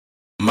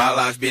My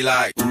life be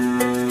like, ooh,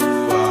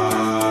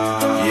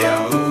 ah,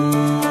 yeah,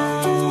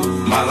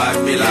 ooh. My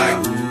life be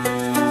like,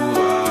 ooh,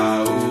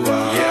 ah, ooh,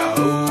 ah, yeah,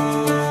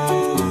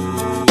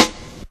 ooh.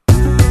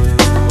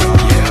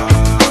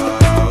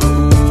 Yeah,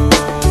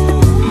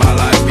 ooh. My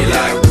life be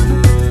like, ooh,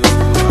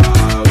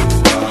 ah,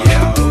 ooh,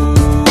 yeah, ooh.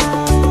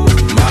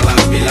 My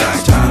life be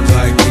like times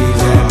like these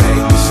that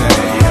make me say,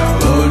 yeah,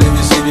 Lord, if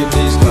you see me,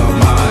 please come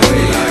my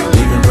way. Like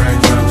leaving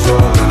breadcrumbs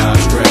rolling I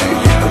stray.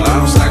 Yeah, well, I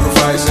don't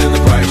sacrifice in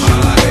the price you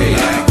pay.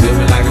 Like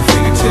living like a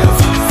fingertip.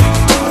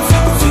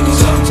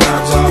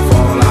 Sometimes I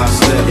fall, I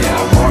slip. Yeah,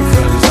 I'm more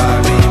feelings I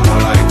mean,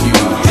 more like you.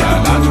 Try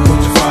not to put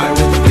your fire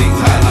with the things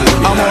I do.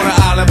 I'm on an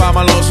island by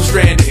my lonesome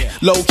stranded,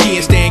 low key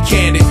and staying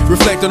candid,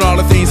 reflect on all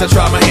the things I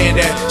try my hand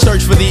at.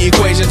 Search for the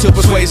equation to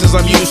persuasions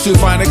I'm used to.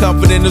 Finding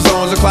comfort in the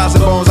zones of closet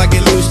bones I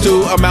get loose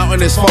to. A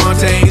mountain is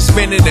Fontaine,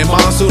 spinning in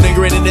monsoon and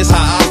grinning this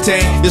high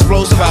octane.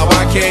 Explosive how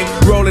I came,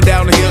 rolling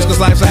down the hills cause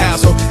life's a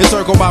hassle.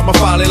 Encircled by my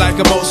folly like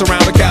a moat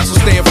around the castle.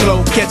 Stay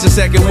afloat, catch a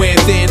second wind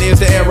thin is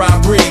the air I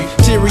breathe.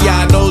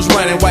 Teary-eyed nose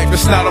running, wipe the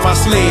snot on my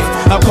sleeve.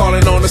 I'm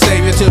calling on the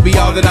Savior to be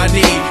all that I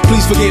need.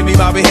 Please forgive me,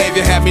 my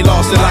behavior had me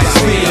lost in light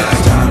speed.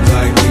 Times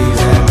like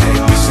these